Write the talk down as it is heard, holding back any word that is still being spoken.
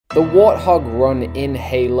The Warthog run in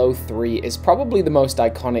Halo 3 is probably the most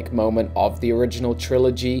iconic moment of the original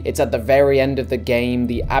trilogy. It's at the very end of the game,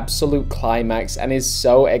 the absolute climax, and is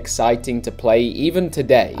so exciting to play even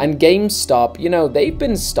today. And GameStop, you know, they've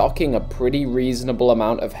been stocking a pretty reasonable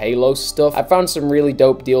amount of Halo stuff. I found some really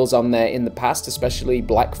dope deals on there in the past, especially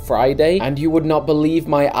Black Friday, and you would not believe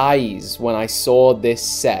my eyes when I saw this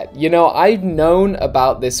set. You know, I've known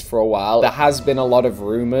about this for a while. There has been a lot of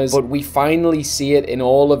rumors, but we finally see it in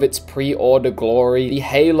all of its pre-order glory. The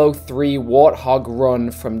Halo 3 Warthog run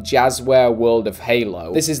from Jazware World of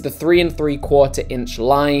Halo. This is the 3 3/4 inch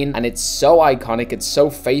line, and it's so iconic. It's so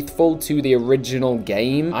faithful to the original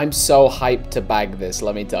game. I'm so hyped to bag this,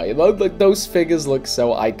 let me tell you. Look, those figures look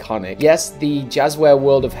so iconic. Yes, the Jazware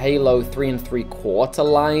World of Halo 3 3/4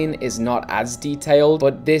 line is not as detailed,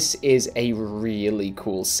 but this is a really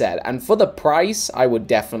cool set. And for the price, I would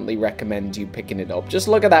definitely recommend you picking it up. Just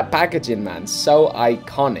look at that packaging, man. So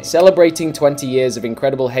iconic. Celebrating 20 years of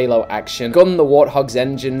incredible Halo action, gun the Warthog's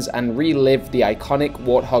engines and relive the iconic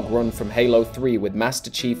Warthog run from Halo 3 with Master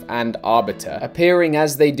Chief and Arbiter. Appearing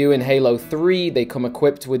as they do in Halo 3, they come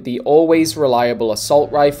equipped with the always reliable assault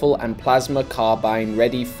rifle and plasma carbine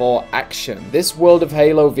ready for action. This World of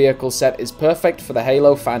Halo vehicle set is perfect for the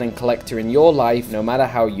Halo fan and collector in your life, no matter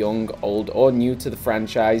how young, old, or new to the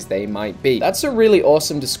franchise they might be. That's a really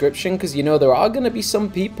awesome description, because you know there are going to be some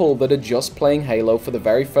people that are just playing Halo for the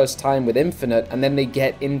very first time with Infinite, and then they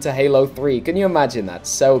get into Halo 3. Can you imagine that?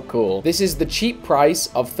 So cool. This is the cheap price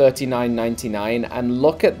of $39.99, and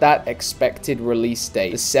look at that expected release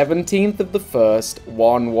date. The 17th of the 1st,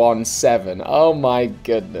 117. Oh my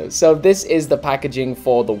goodness. So this is the packaging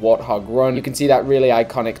for the Warthog run. You can see that really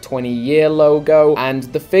iconic 20-year logo, and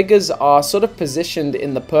the figures are sort of positioned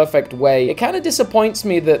in the perfect way. It kind of disappoints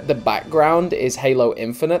me that the background is Halo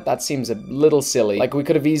Infinite. That seems a little silly. Like, we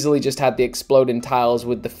could have easily just had the exploding tiles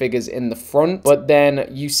with the figures in the front, but then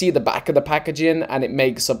you see the back of the packaging and it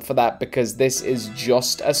makes up for that, because this is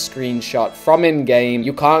just a screenshot from in-game.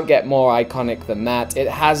 You can't get more iconic than that. It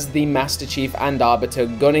has the Master Chief and Arbiter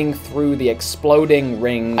gunning through the exploding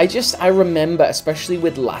ring. I remember, especially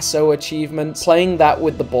with lasso achievements, playing that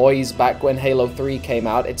with the boys back when Halo 3 came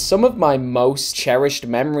out. It's some of my most cherished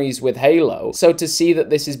memories with Halo. So to see that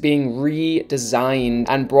this is being redesigned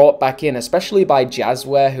and brought back in, especially by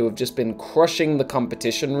Jazware, who have just been crushing the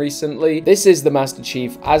competition recently. This is the Master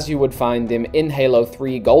Chief as you would find him in Halo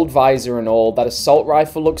 3, gold visor and all. That assault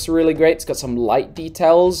rifle looks really great. It's got some light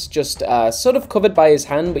details, just sort of covered by his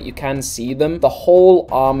hand, but you can see them. The whole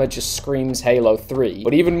armor just screams Halo 3,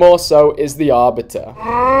 but even more so is the Arbiter.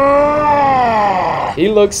 He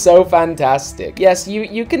looks so fantastic. Yes,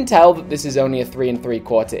 you can tell that this is only a 3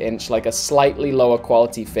 3/4 inch, like a slightly lower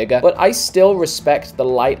quality figure, but I still respect the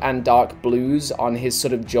light and dark blues on his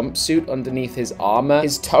sort of jumpsuit underneath his armor.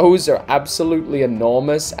 His toes are absolutely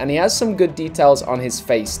enormous, and he has some good details on his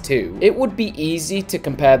face too. It would be easy to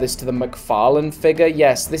compare this to the McFarlane figure.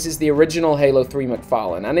 Yes, this is the original Halo 3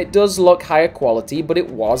 McFarlane, and it does look higher quality, but it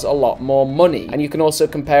was a lot more money. And you can also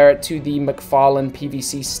compare it to the McFarlane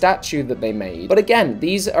PVC statue that they made. But again,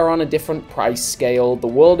 these are on a different price scale. The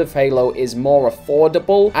World of Halo is more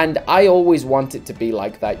affordable, and I always want it to be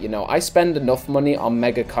like that, you know. I spend enough money on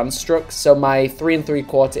Mega Construx, so my 3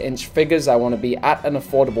 3/4 inch figures, I want to be at an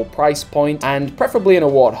affordable price point, and preferably in a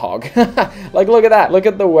Warthog. Like, look at that. Look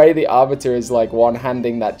at the way the Arbiter is like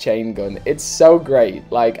one-handing that chain gun. It's so great.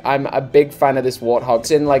 Like, I'm a big fan of this Warthog.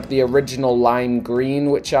 It's in like the original lime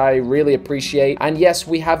green, which I really appreciate. And yes,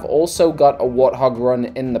 we have also got a Warthog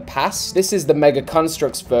run in the past. This is the Mega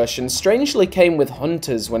Construx version. Strangely came with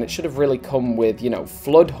Hunters when it should have really come with, you know,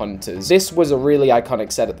 Flood Hunters. This was a really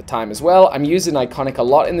iconic set at the time as well. I'm using iconic a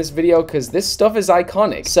lot in this video because this stuff is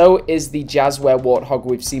iconic. So is the Jazware Warthog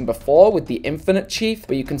we've seen before with the Infinite Chief,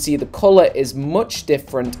 but you can see the color is much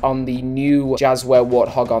different on the new Jazware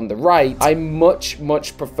Warthog on the right. I much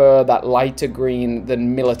prefer that lighter green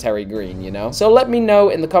than military green, you know? So let me know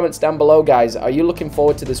in the comments down below, guys. Are you looking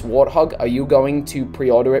forward to this Warthog? Are you going to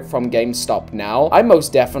pre-order it from GameStop now? I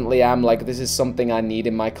most definitely am. Like, this is something I need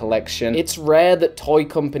in my collection. It's rare that toy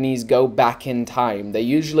companies go back in time. They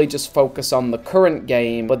usually just focus on the current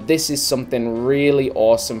game, but this is something really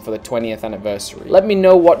awesome for the 20th anniversary. Let me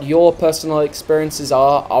know what your personal experiences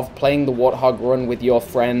are of playing the Warthog run with your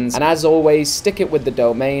friends, and as always, stick it with the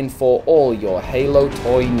domain for all your Halo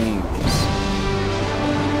toy news.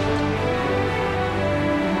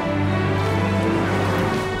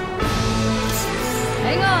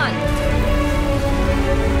 Hang on!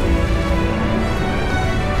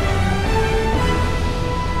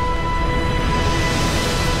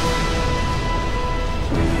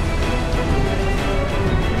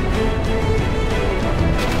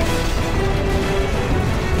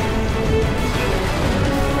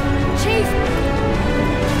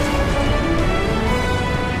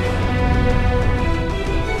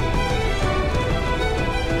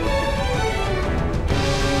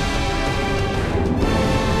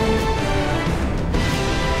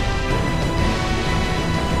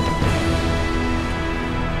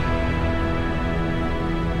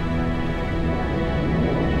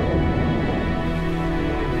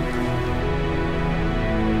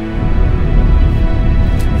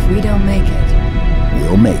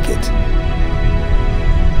 make it.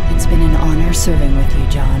 It's been an honor serving with you,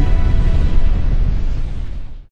 John.